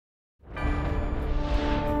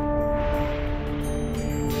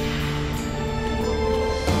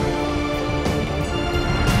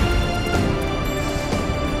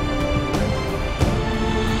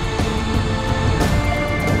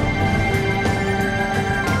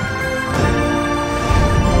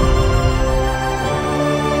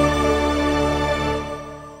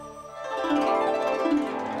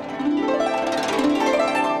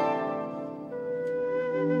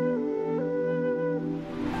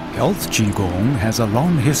Health Qigong has a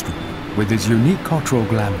long history with its unique cultural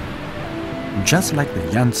glamour. Just like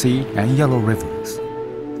the Yangtze and Yellow Rivers,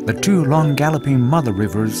 the two long galloping mother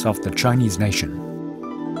rivers of the Chinese nation.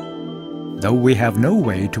 Though we have no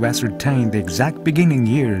way to ascertain the exact beginning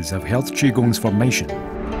years of Health Qigong's formation,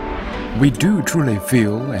 we do truly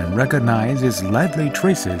feel and recognize its lively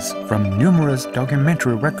traces from numerous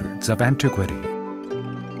documentary records of antiquity.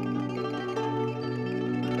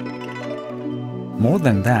 More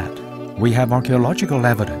than that, we have archaeological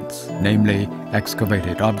evidence, namely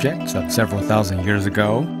excavated objects of several thousand years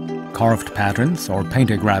ago, carved patterns or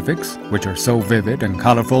painted graphics which are so vivid and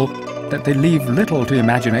colorful that they leave little to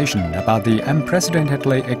imagination about the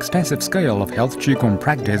unprecedentedly extensive scale of Health Qigong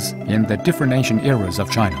practice in the different ancient eras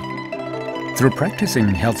of China. Through practicing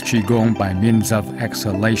Health Qigong by means of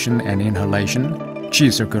exhalation and inhalation,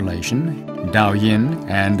 qi circulation, Dao Yin,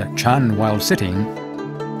 and Chan while sitting,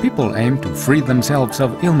 people aim to free themselves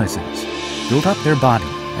of illnesses, build up their body,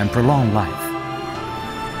 and prolong life.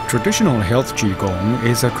 Traditional Health Qigong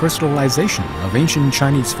is a crystallization of ancient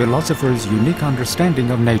Chinese philosophers' unique understanding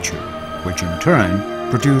of nature, which in turn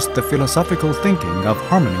produced the philosophical thinking of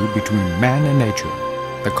harmony between man and nature,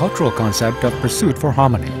 the cultural concept of pursuit for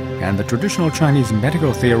harmony, and the traditional Chinese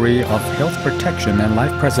medical theory of health protection and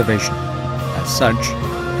life preservation. As such,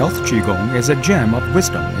 Health Qigong is a gem of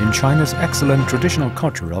wisdom in China's excellent traditional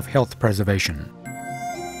culture of health preservation.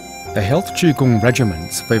 The Health Qigong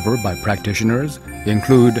regimens favored by practitioners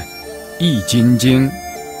include Jin Jing,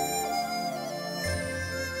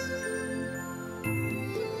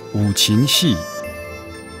 Qin Xi,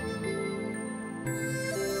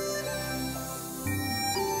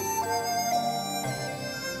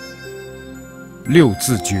 Liu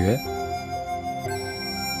Zi Jue,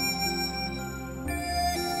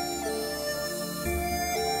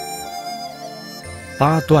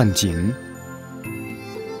 Er Duan Jin,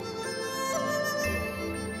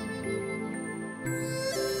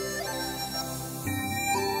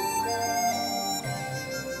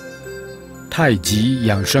 Taiji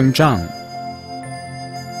养生杖，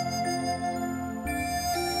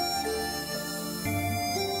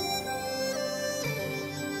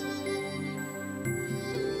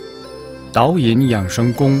导引养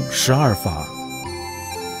生功12法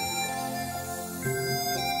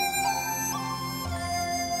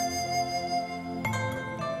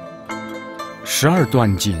，12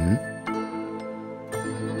段锦，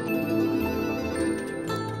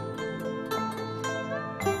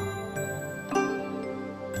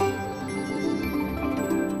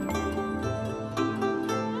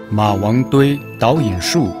马王堆导引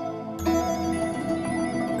术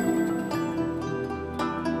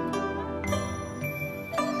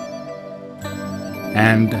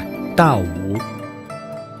，and 大武。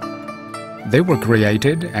They were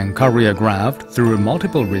created and choreographed through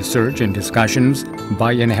multiple research and discussions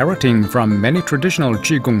by inheriting from many traditional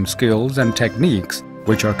Qigong skills and techniques,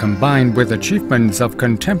 which are combined with achievements of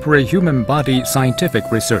contemporary human body scientific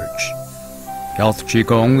research. Health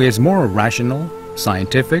Qigong is more rational,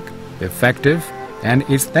 scientific, effective, and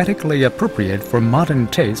aesthetically appropriate for modern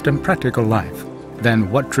taste and practical life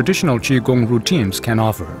than what traditional Qigong routines can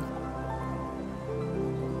offer.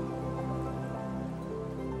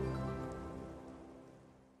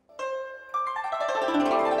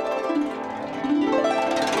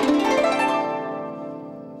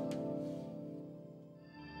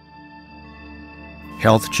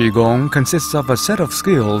 Health Qigong consists of a set of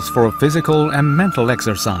skills for physical and mental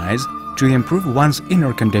exercise to improve one's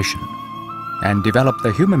inner condition and develop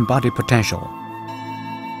the human body potential.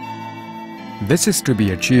 This is to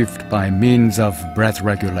be achieved by means of breath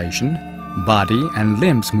regulation, body and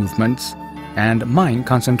limbs movements, and mind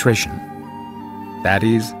concentration. That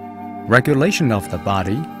is, regulation of the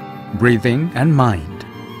body, breathing, and mind,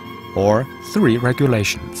 or 3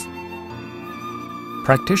 regulations.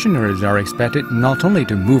 Practitioners are expected not only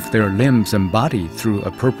to move their limbs and body through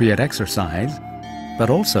appropriate exercise, but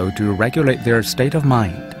also to regulate their state of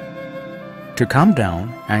mind, to calm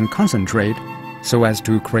down and concentrate so as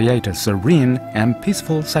to create a serene and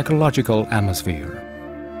peaceful psychological atmosphere.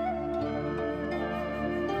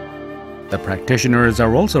 The practitioners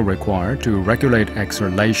are also required to regulate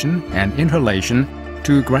exhalation and inhalation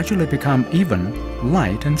to gradually become even,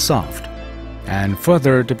 light and soft, and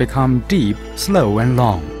further to become deep, slow and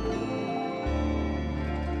long.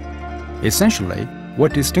 Essentially,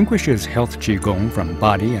 what distinguishes Health Qigong from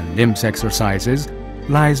body and limbs exercises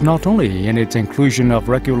lies not only in its inclusion of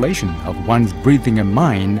regulation of one's breathing and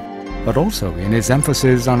mind, but also in its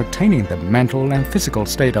emphasis on attaining the mental and physical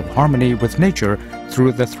state of harmony with nature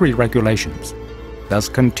through the 3 regulations, thus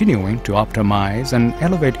continuing to optimize and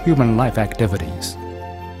elevate human life activities.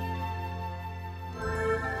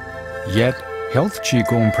 Yet, health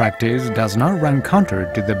Qigong practice does not run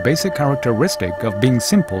counter to the basic characteristic of being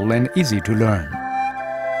simple and easy to learn.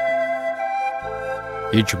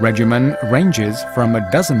 Each regimen ranges from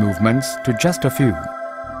a dozen movements to just a few,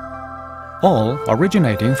 all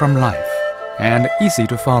originating from life and easy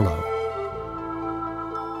to follow.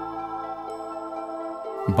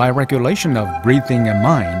 By regulation of breathing and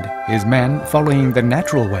mind is man following the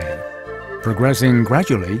natural way, progressing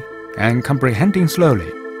gradually and comprehending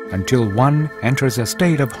slowly until one enters a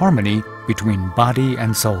state of harmony between body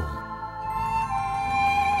and soul.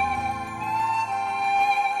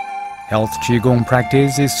 Health Qigong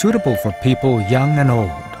practice is suitable for people young and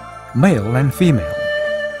old, male and female,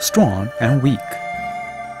 strong and weak.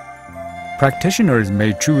 Practitioners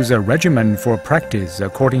may choose a regimen for practice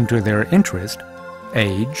according to their interest,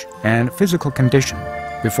 age, and physical condition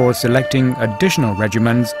before selecting additional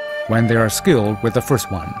regimens when they are skilled with the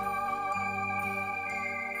first one.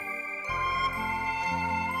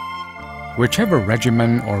 Whichever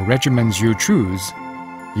regimen or regimens you choose,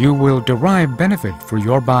 you will derive benefit for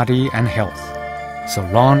your body and health, so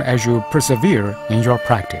long as you persevere in your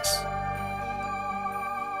practice.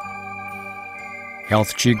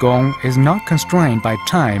 Health Qigong is not constrained by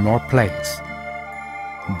time or place.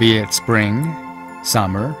 Be it spring,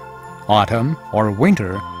 summer, autumn or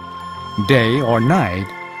winter, day or night,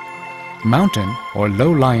 mountain or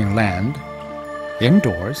low-lying land,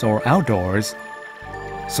 indoors or outdoors,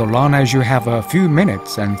 so long as you have a few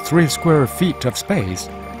minutes and 3 square feet of space,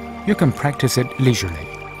 you can practice it leisurely.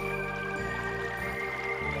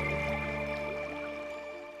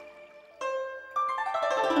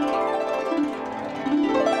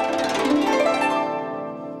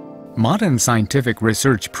 Modern scientific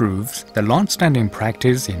research proves the long-standing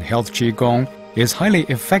practice in health Qigong is highly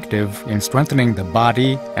effective in strengthening the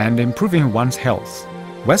body and improving one's health.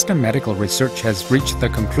 Western medical research has reached the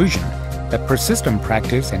conclusion that persistent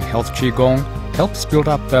practice in health Qigong helps build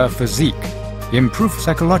up the physique, improve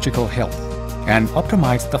psychological health, and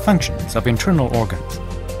optimize the functions of internal organs,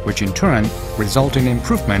 which in turn result in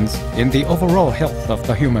improvements in the overall health of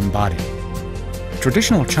the human body.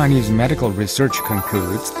 Traditional Chinese medical research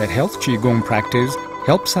concludes that health Qigong practice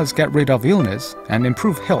helps us get rid of illness and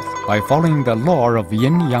improve health by following the law of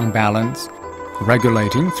yin-yang balance,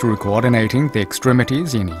 regulating through coordinating the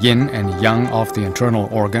extremities in yin and yang of the internal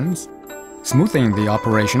organs, smoothing the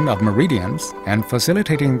operation of meridians, and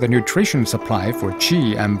facilitating the nutrition supply for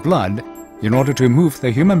qi and blood in order to move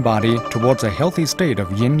the human body towards a healthy state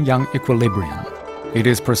of yin-yang equilibrium. It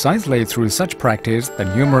is precisely through such practice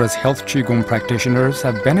that numerous health Qigong practitioners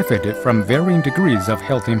have benefited from varying degrees of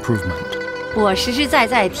health improvement. 我实实在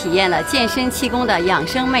在体验了健身气功的养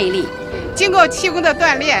生魅力。经过气功的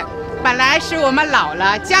锻炼，本来使我们老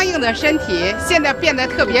了僵硬的身体，现在变得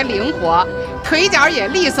特别灵活，腿脚也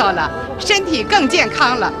利索了，身体更健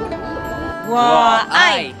康了。我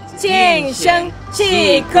爱健身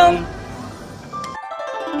气功。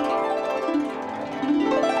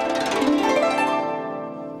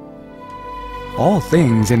 All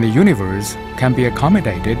things in the universe can be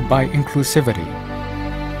accommodated by inclusivity.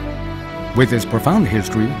 With its profound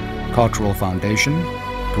history, cultural foundation,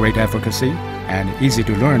 great efficacy, and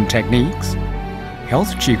easy-to-learn techniques,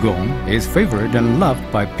 health Qigong is favored and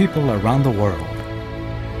loved by people around the world.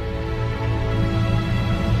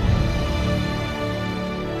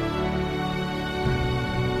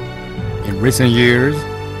 In recent years,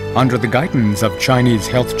 under the guidance of Chinese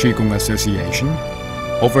Health Qigong Association,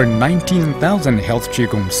 over 19,000 health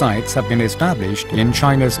Qigong sites have been established in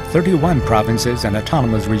China's 31 provinces and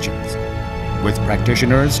autonomous regions, with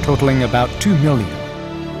practitioners totaling about 2 million.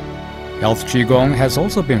 Health Qigong has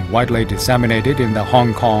also been widely disseminated in the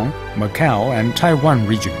Hong Kong, Macau, and Taiwan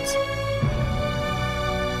regions.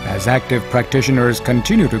 As active practitioners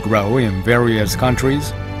continue to grow in various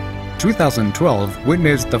countries, 2012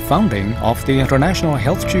 witnessed the founding of the International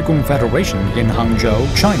Health Qigong Federation in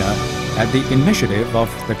Hangzhou, China, at the initiative of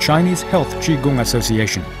the Chinese Health Qigong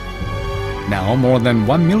Association. Now, more than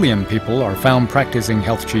 1 million people are found practicing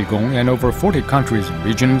health Qigong in over 40 countries and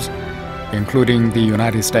regions, including the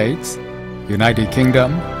United States, United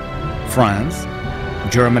Kingdom, France,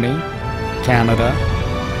 Germany, Canada,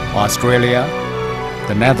 Australia,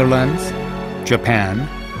 the Netherlands, Japan,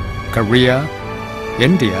 Korea,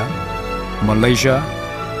 India, Malaysia,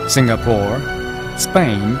 Singapore,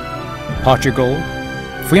 Spain, Portugal,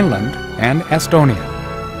 Finland, and Estonia.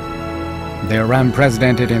 Their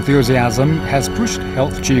unprecedented enthusiasm has pushed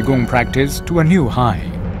health Qigong practice to a new high.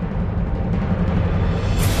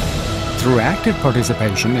 Through active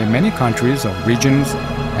participation in many countries or regions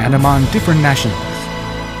and among different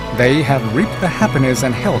nationalities, they have reaped the happiness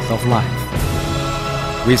and health of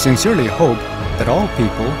life. We sincerely hope that all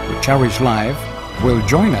people who cherish life will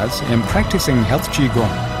join us in practicing health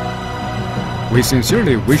Qigong. We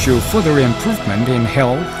sincerely wish you further improvement in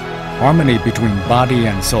health, harmony between body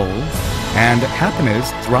and soul, and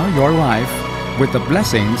happiness throughout your life with the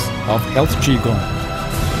blessings of health Qigong.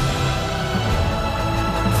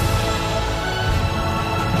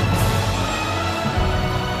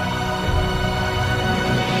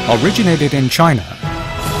 Originated in China,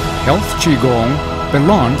 health Qigong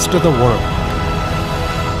belongs to the world.